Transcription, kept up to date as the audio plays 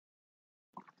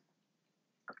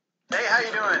Hey, how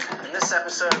you doing? In this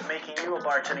episode of Making You a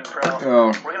Bartending Pro,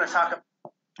 Oh, we're going to talk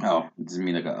this is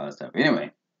me looking at other stuff.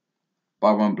 Anyway,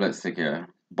 Ballroom Blitz 6 here.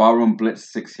 Ballroom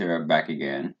Blitz 6 here, back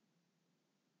again.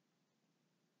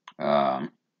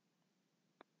 Um,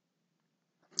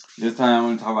 this time I'm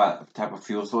going to talk about the type of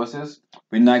fuel sources.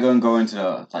 We're not going to go into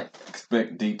the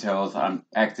expect details on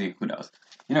actually who knows.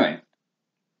 Anyway,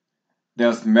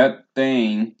 there's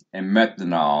methane and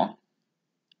methanol.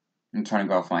 I'm trying to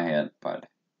go off my head, but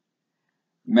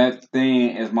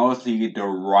methane is mostly the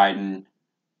riding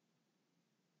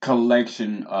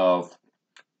collection of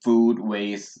food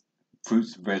waste,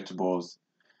 fruits, vegetables,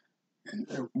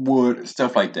 wood,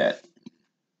 stuff like that.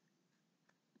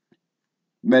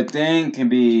 Methane can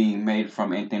be made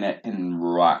from anything that can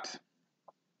rot,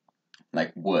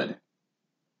 like wood,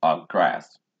 or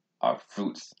grass, or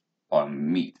fruits, or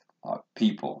meat, or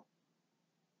people,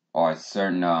 or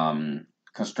certain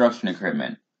construction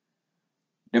equipment.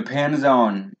 Depends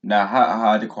on the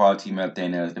how the quality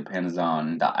methane is. Depends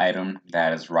on the item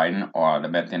that is riding or the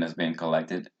methane that's being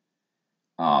collected.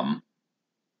 Um,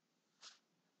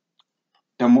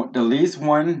 the least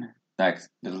one, like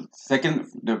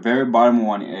the very bottom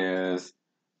one is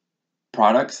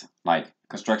products like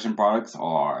construction products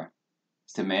or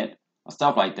cement or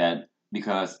stuff like that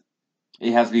because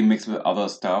it has to be mixed with other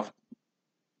stuff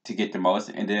to get the most.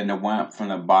 And then the one from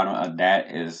the bottom of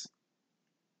that is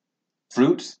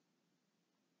fruits.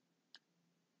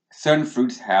 Certain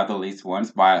fruits have the least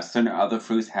ones, while certain other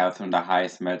fruits have some of the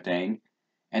highest methane.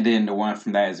 And then the one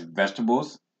from that is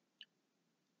vegetables.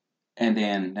 And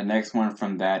then the next one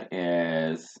from that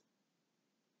is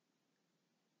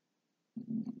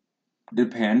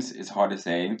depends. It's hard to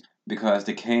say because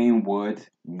decaying wood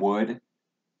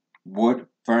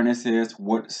furnaces,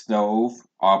 wood stove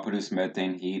all produce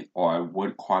methane heat or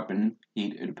wood carbon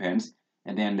heat, it depends.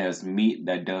 And then there's meat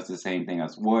that does the same thing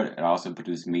as wood. It also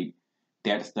produces meat.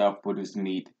 That stuff produces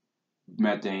meat,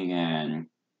 methane, and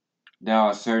there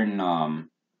are certain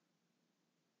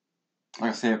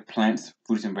like I said, plants,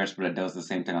 fruits and vegetables that does the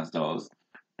same thing as those.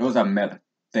 Those are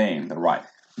methane, the right.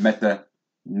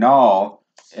 Methanol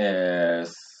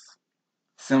is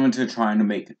similar to trying to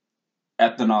make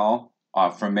ethanol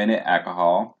or fermented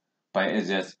alcohol, but it's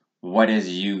just what is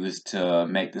used to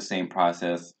make the same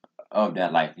process of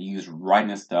that. Like use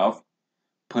writing stuff,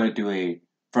 put it through a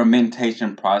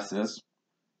fermentation process.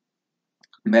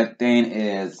 Methane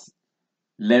is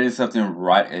letting something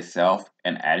rot itself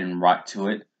and adding rot to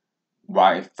it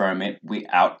while it ferment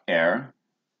without air,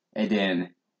 and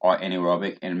then or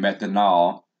anaerobic. And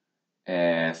methanol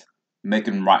is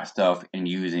making rot stuff and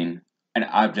using an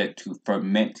object to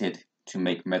ferment it to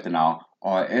make methanol,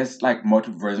 or it's like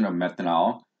multiple version of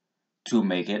methanol to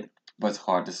make it, but it's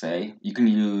hard to say. You can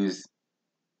use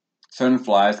certain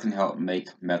flies can help make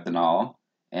methanol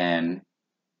and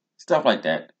stuff like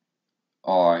that.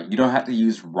 Or you don't have to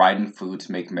use riding food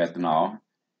to make methanol.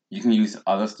 You can use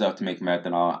other stuff to make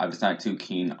methanol. I'm just not too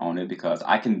keen on it because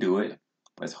I can do it,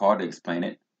 but it's hard to explain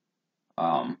it.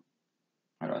 Um,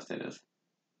 how do I say this?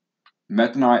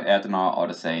 Methanol and ethanol are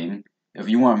the same. If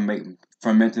you want to make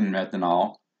fermented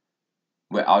methanol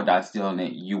without distilling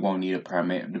it, you won't need a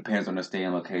permit. It depends on the state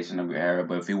and location of your area.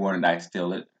 But if you want to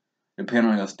distill it,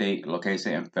 depending on your state,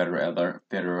 location, and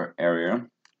federal area,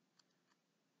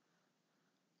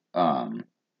 um,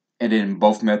 and then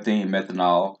both methane and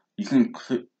methanol, you can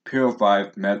purify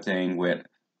methane with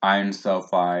iron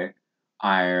sulfide,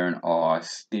 iron or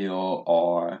steel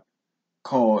or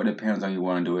coal. It depends on you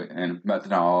want to do it. And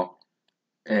methanol,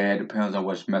 it depends on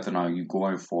which methanol you're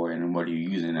going for and what you're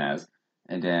using as.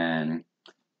 And then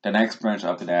the next branch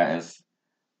after that is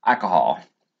alcohol.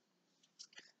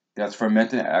 There's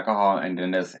fermented alcohol and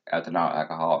then there's ethanol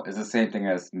alcohol. It's the same thing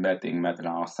as methane,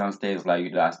 methanol. Some states like you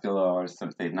distill or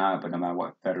some states not, but no matter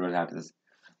what, federal have this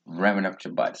ramming up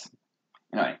your butts.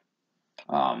 Anyway,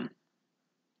 um,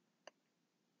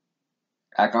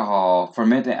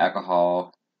 fermented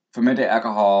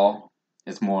alcohol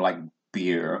is more like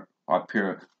beer or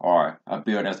pure or a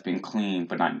beer that's been cleaned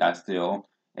but not distilled.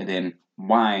 And then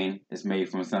wine is made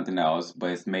from something else,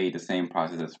 but it's made the same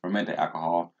process as fermented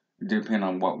alcohol, depending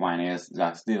on what wine is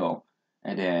distilled.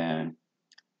 And then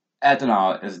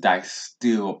ethanol is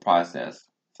distilled process.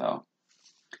 So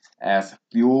as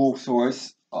fuel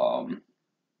source,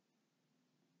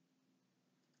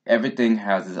 everything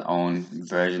has its own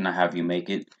version of how you make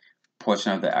it.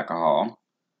 Portion of the alcohol.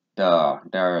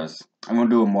 There's I'm gonna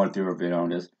do a more thorough video on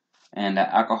this. And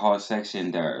the alcohol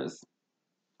section there's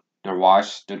the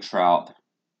wash, the trout,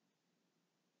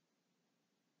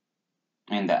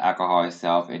 and the alcohol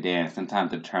itself, and then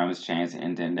sometimes the terms change,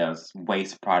 and then there's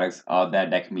waste products of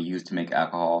that can be used to make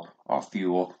alcohol or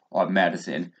fuel or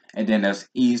medicine, and then there's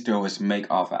ester which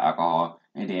make off of alcohol,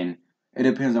 and then it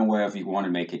depends on wherever you want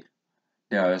to make it.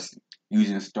 There's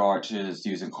using starches,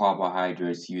 using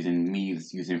carbohydrates, using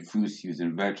meats, using fruits,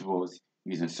 using vegetables,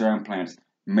 using certain plants,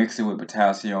 mix it with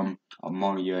potassium,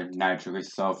 ammonia,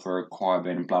 nitrous, sulfur,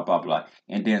 carbon, blah blah blah.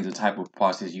 And then the type of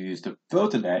process you use to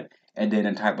filter that, and then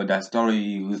the type of distiller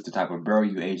you use, the type of barrel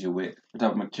you age it with, the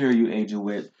type of material you age it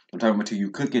with, the type of material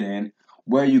you cook it in,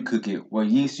 where you cook it, what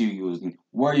yeast you're using,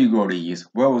 where you grow the yeast,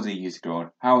 where was the yeast grown,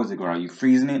 how is it grown, are you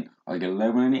freezing it, are you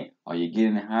leveling it, are you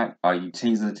getting it hot, are you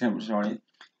changing the temperature on it,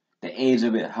 the age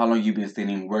of it, how long you've been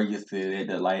sitting, where you sit it,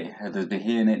 the light has been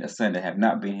hitting it, the sun that have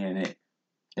not been hitting it.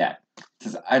 That.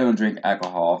 Since I don't drink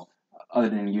alcohol, other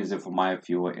than use it for my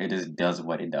fuel, it just does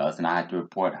what it does, and I have to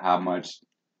report how much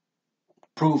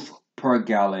proof per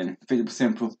gallon,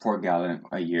 50% proof per gallon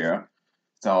a year.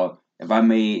 So if I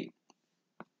made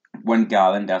 1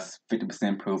 gallon, that's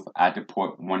 50% proof. I have to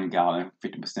report 1 gallon,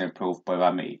 50% proof. But if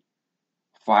I made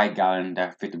 5 gallon,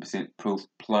 that's 50% proof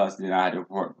plus. Then I had to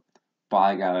report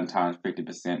 5 gallon times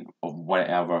 50% of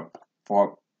whatever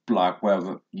for block,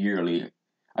 whatever yearly.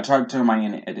 I tried to turn mine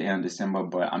in at the end of December,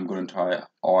 but I'm going to try,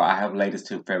 or I have latest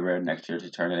to February next year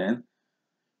to turn it in.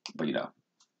 But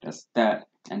that's that.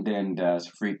 And then there's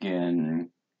freaking,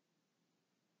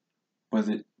 was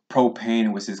it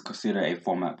propane, which is considered a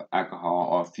form of alcohol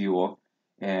or fuel,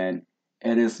 and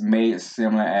it is made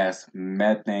similar as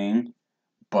methane,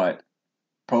 but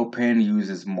propane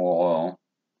uses more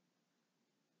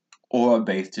oil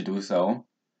base to do so.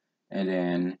 And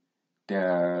then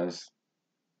there's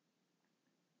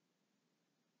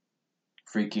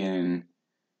freaking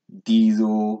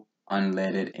diesel,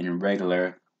 unleaded, and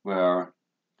regular, where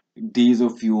diesel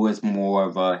fuel is more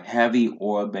of a heavy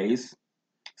oil base,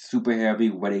 super heavy,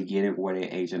 where they get it, where they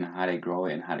age it, and how they grow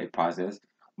it, and how they process.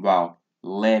 While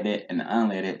leaded and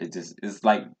unleaded, it's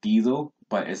like diesel,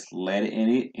 but it's leaded in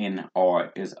it, and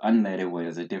or it's unleaded, where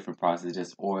it's a different process,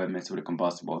 just oil mixed with a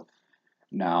combustible.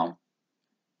 Now,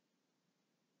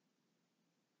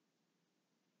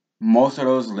 most of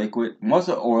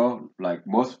oil, like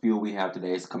most fuel we have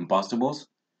today, is combustibles,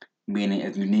 meaning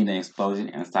if you need an explosion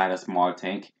inside a small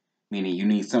tank, meaning you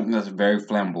need something that's very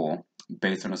flammable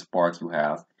based on the spark you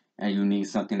have, and you need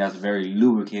something that's very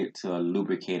lubricated to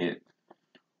lubricate it.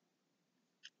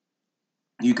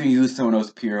 You can use some of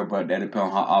those pure, but that depends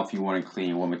on how often you want to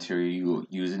clean, what material you're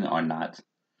using or not.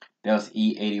 There's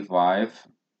E85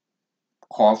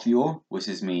 car fuel, which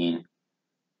is mean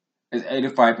it's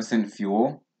 85%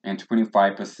 fuel and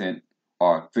 25%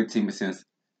 or 15%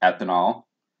 ethanol,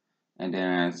 and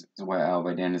then it's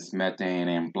whatever, then it's methane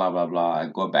and blah blah blah. I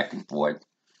go back and forth.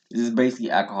 This is basically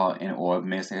alcohol and oil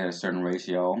mixed at a certain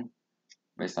ratio,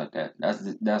 based like that.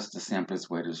 That's the simplest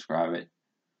way to describe it.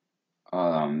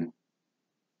 Um,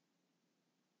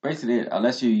 Basically,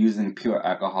 unless you're using pure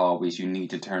alcohol, which you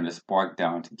need to turn the spark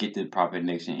down to get the proper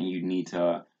ignition, and you need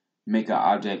to make an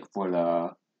object for the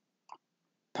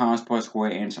pounds per square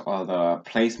inch or the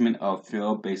placement of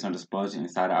fuel based on the explosion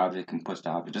inside the object can push the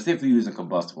object. Just if you're using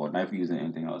combustible, not if you're using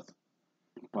anything else.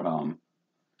 But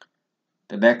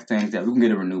the next thing is that we can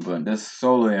get a renewable. There's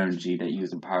solar energy that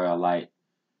uses the power of light.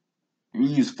 We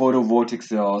use photovoltaic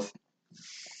cells,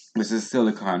 which is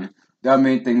silicon. There are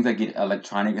many things that get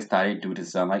electronic started due to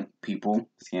sunlight, people,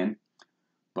 skin.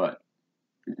 But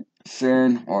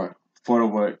sin or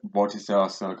photovoltaic cell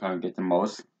silicon get the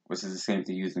most, which is the same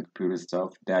thing using computer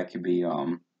stuff. That could be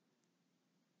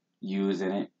used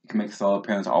in it. You can make solar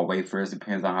panels or wafers,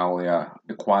 depends on how we are,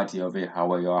 the quality of it, how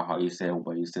well you are, how you set up,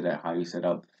 what you set up, how you set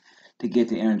up to get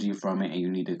the energy from it, and you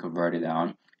need to convert it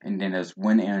down. And then there's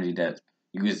wind energy that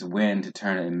uses wind to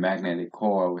turn a magnetic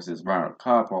core, which is around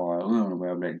copper or aluminum,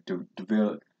 whatever,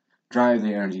 that drive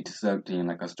the energy to something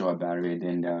like a stored battery. And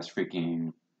then there's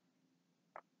freaking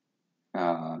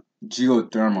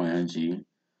geothermal energy,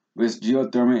 which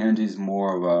geothermal energy is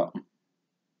more of a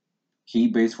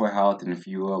heat base for health than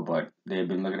fuel, but they've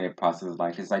been looking at processes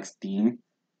like it's like steam,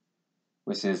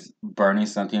 which is burning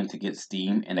something to get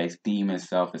steam, and that steam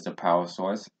itself is a power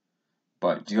source.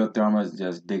 But geothermal is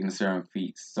just digging certain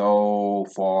feet so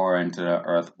far into the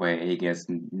earth where it gets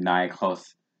nigh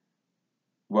close.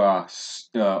 Well,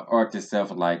 the earth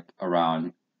itself, like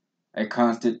around a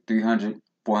constant 300,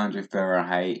 400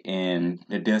 Fahrenheit, and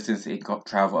the distance it can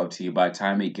travel up to you. By the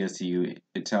time it gets to you,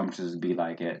 the temperatures be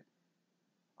like at,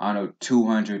 I don't know,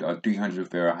 200 or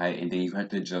 300 Fahrenheit, and then you have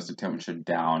to adjust the temperature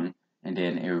down, and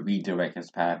then it redirects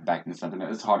its path back into something.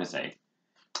 It's hard to say.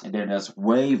 And then there's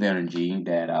wave energy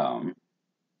that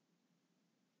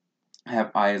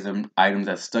have items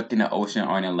that's stuck in the ocean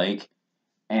or in a lake,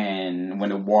 and when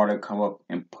the water come up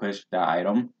and push the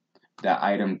item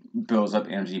builds up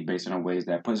energy based on the ways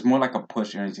that push. It's more like a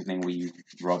push energy thing where you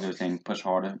rub the thing, push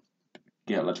harder,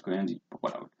 get electrical energy,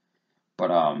 whatever.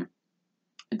 But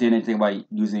did anything about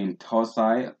using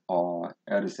Tulsi or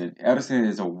Edison? Edison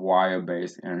is a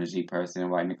wire-based energy person,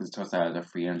 right? Because Tulsi is a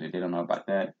free energy. They don't know about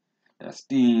that. There's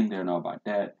steam. They don't know about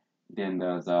that. Then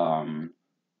that's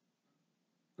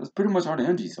pretty much all the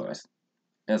energy source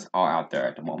that's all out there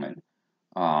at the moment.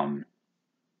 Um,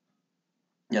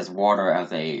 there's water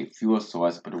as a fuel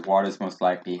source, but the water is most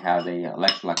likely has a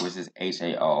electrolyte, which is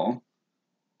HAO,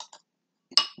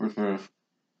 which is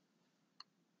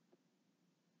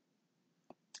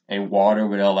a water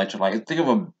with an electrolyte. Think of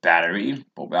a battery,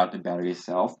 but without the battery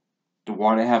itself. The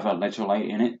water have an electrolyte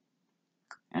in it,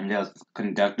 and there's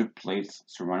conductive plates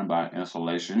surrounded by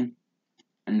insulation,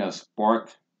 and the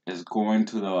spark is going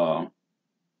to the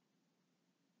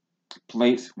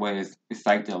plates where it's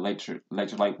like the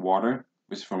electrolyte water,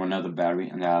 which is from another battery,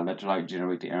 and that electrolyte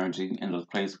generates the energy, and those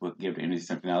plates will give the energy to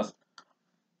something else.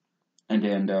 And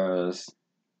then there's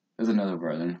another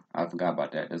version. I forgot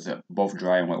about that. There's both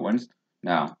dry and wet ones.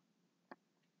 Now,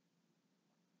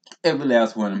 every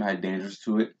last one of them had dangers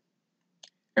to it.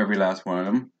 Every last one of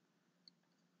them.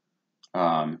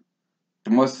 Um,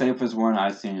 the most safest one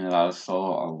I've seen a lot of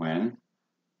solar or wind.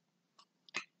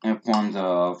 In forms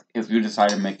of if you decide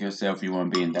to make yourself, you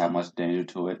won't be in that much danger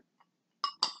to it.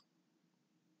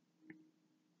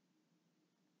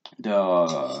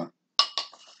 The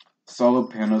solar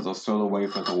panels or solar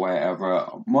wafers or whatever.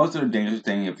 Most of the dangerous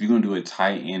thing, if you're gonna do a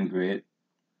tie-in grid,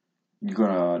 you're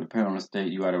gonna depend on the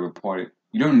state. You gotta report it.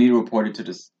 You don't need to report it to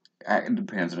the. It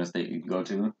depends on the state you go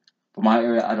to. For my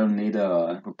area, I don't need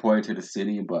to report it to the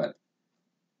city, but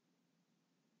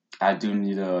I do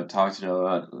need to talk to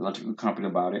the electrical company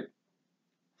about it,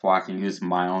 before I can use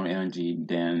my own energy.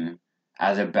 Then,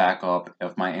 as a backup,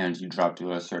 if my energy dropped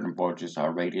to a certain voltage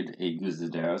or rated, it uses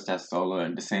theirs. That's solar,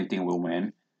 and the same thing with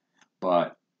wind.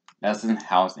 But that's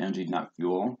in-house energy, not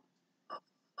fuel.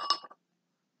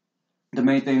 The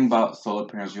main thing about solar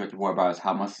panels you have to worry about is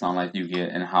how much sunlight you get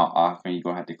and how often you're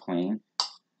gonna have to clean.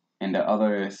 And the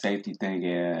other safety thing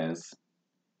is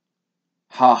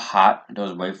how hot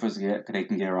those wafers get. 'Cause they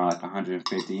can get around like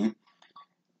 150.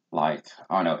 Like,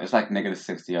 I don't know, it's like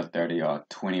 -60 or 30 or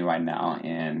 20 right now.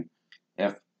 And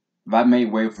if I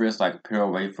made wafers like pure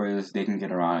wafers, they can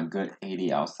get around a good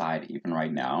 80 outside even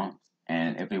right now.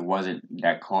 And if it wasn't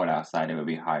that cold outside, it would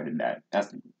be higher than that.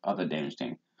 That's the other dangerous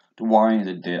thing. The wiring is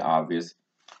a dead obvious.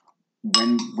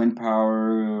 Wind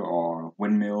power or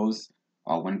windmills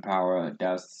or wind power,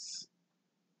 that's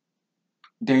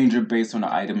danger based on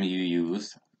the item you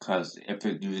use. Because if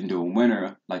it's using during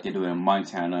winter, like they do in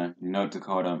Montana, North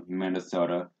Dakota,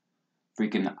 Minnesota,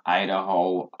 freaking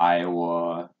Idaho,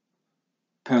 Iowa,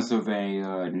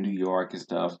 Pennsylvania, New York, and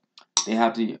stuff, they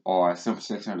have to, or some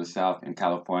section of the South in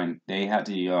California, they have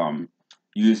to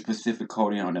use specific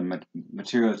coating on the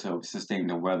material to sustain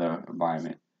the weather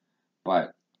environment.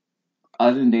 But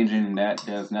other than danger in that,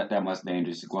 there's not that much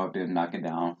danger. Just go up there and knock it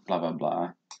down, blah blah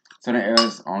blah. Certain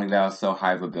areas only allow so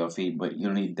high of a bill fee, but you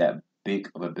don't need that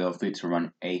big of a bill fee to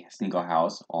run a single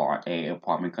house or a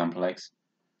apartment complex.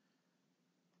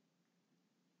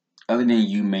 Other than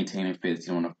you maintaining fits,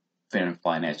 you don't want to fit and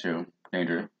fly natural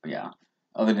danger, but yeah.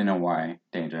 Other than a wire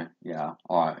danger, yeah,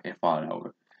 or it falling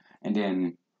over. And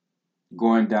then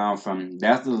going down from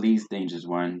that's the least dangerous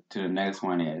one to the next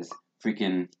one is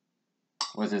freaking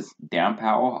what's this dam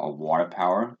power or water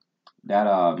power?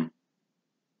 That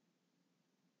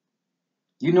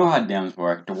you know how dams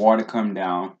work. The water come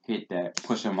down, hit that,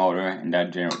 push a motor, and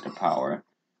that generates the power.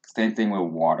 Same thing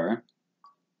with water.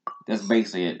 That's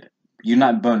basically it. You're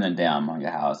not building a dam on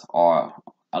your house, or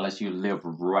unless you live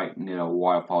right near a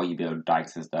waterfall, you build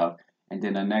dikes and stuff. And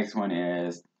then the next one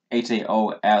is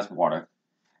HAO as water.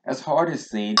 It's hard to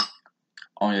see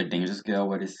on your danger scale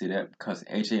where to see that because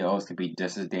HAOs can be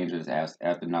just as dangerous as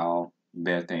ethanol,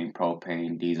 methane,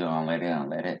 propane, diesel,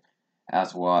 unleaded,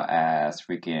 as well as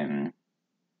freaking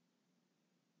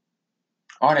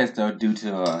all that stuff due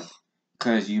to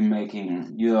because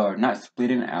you're not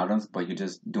splitting atoms, but you're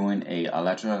just doing a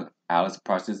electrolysis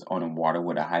process on the water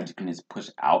where the hydrogen is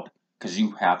pushed out because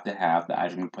you have to have the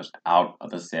hydrogen pushed out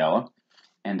of the cell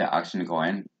and the oxygen to go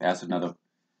in. That's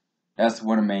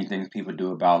one of the main things people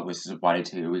do about, which is why they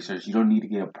take research. You don't need to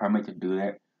get a permit to do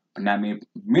that, but not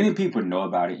many people know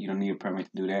about it. You don't need a permit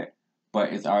to do that,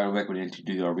 but it's already recommended to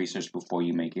do your research before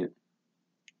you make it.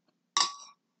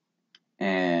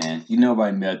 And you know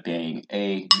about methane.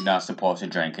 You're not supposed to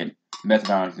drink it.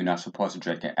 Methanol, you're not supposed to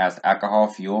drink it. As alcohol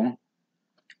fuel,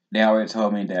 they already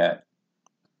told me that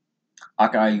I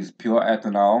can either use pure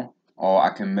ethanol or I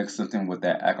can mix something with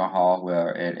that alcohol where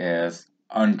it is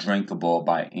undrinkable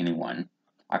by anyone.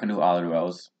 I can do all of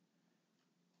those.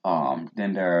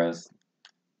 Then there's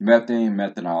methane,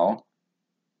 methanol.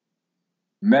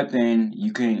 Methane,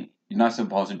 you're not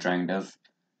supposed to drink this.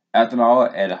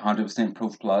 Ethanol at 100%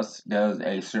 proof plus, there's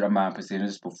a certain amount of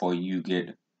percentage before you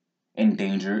get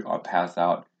endangered or pass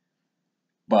out.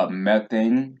 But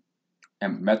methane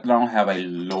and methanol have a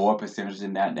lower percentage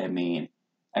than that. That means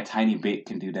a tiny bit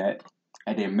can do that.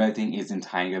 And then methane isn't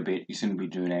tiny a bit. You shouldn't be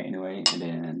doing that anyway. And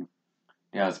then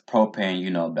there's propane, you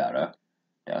know better.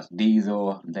 There's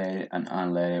diesel, leaded, and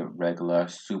unleaded, regular,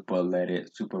 super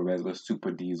leaded, super regular,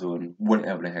 super diesel, and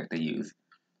whatever the heck they use.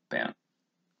 Bam.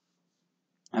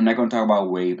 I'm not going to talk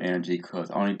about wave energy because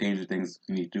the only dangerous things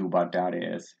you need to do about that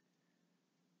is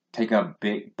take a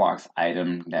big box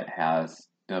item that has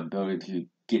the ability to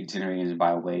get generated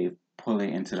by wave, pull it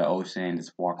into the ocean, and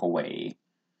just walk away.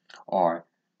 Or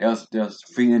there's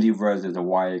free energy versus there's a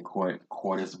wired cord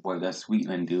is what that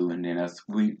Switzerland do, and then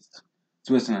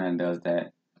Switzerland does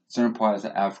that. Certain parts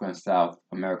of Africa and South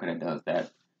America that does that.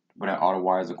 But all the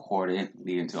wires are corded,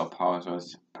 leading to a power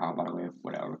source, powered by the wave,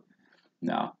 whatever.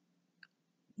 No.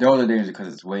 Those are dangerous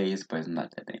because it's waves, but it's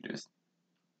not that dangerous.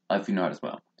 If you know it as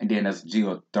well. And then there's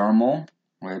geothermal,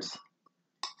 which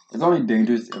is only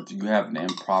dangerous if you have an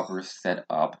improper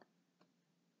setup.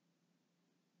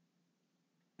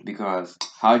 Because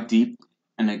how deep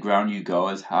in the ground you go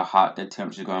is how hot the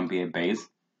temperature is going to be at base.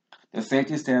 The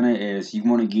safety standard is you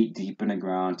want to get deep in the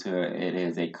ground to it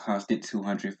is a constant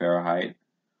 200 Fahrenheit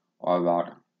or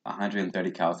about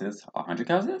 130 Celsius. 100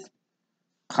 Celsius?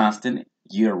 Constant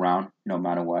year round, no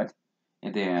matter what.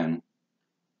 And then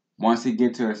once you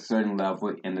get to a certain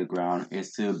level in the ground, it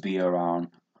should be around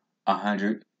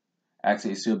 100.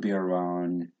 Actually, it should be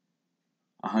around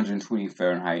 120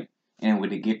 Fahrenheit. And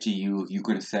when it get to you, you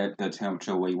can set the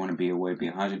temperature where you want to be. Whether it be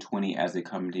 120 as it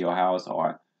comes to your house,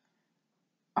 or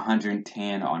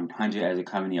 110 or 100 as it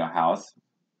comes to your house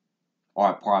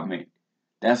or apartment.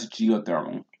 That's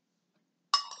geothermal.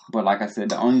 But like I said,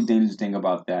 the only dangerous thing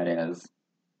about that is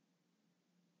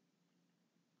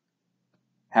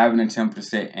having the temperature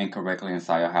set incorrectly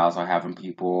inside your house, or having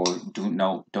people don't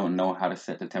know how to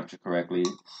set the temperature correctly.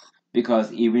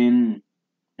 Because even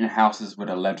in houses with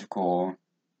electrical,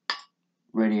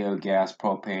 radio, gas,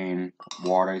 propane,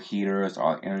 water heaters,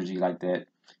 or energy like that,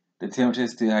 the temperature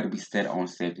still had to be set on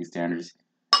safety standards.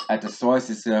 At the source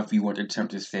itself, you want the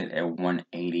temperature set at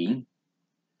 180.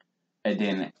 And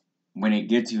then when it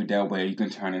gets you that way, you can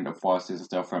turn in the faucets and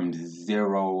stuff from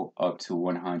 0 up to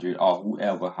 100, or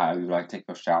whoever, however you like to take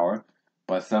a shower.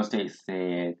 But some states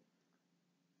said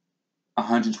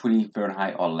 120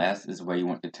 Fahrenheit or less is where you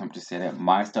want the temperature set at.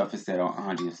 My stuff is set on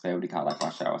 170 because I like my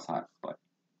showers hot, but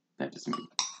that's just me.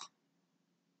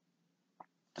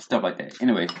 Stuff like that.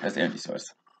 Anyway, that's the energy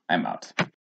source. I'm out.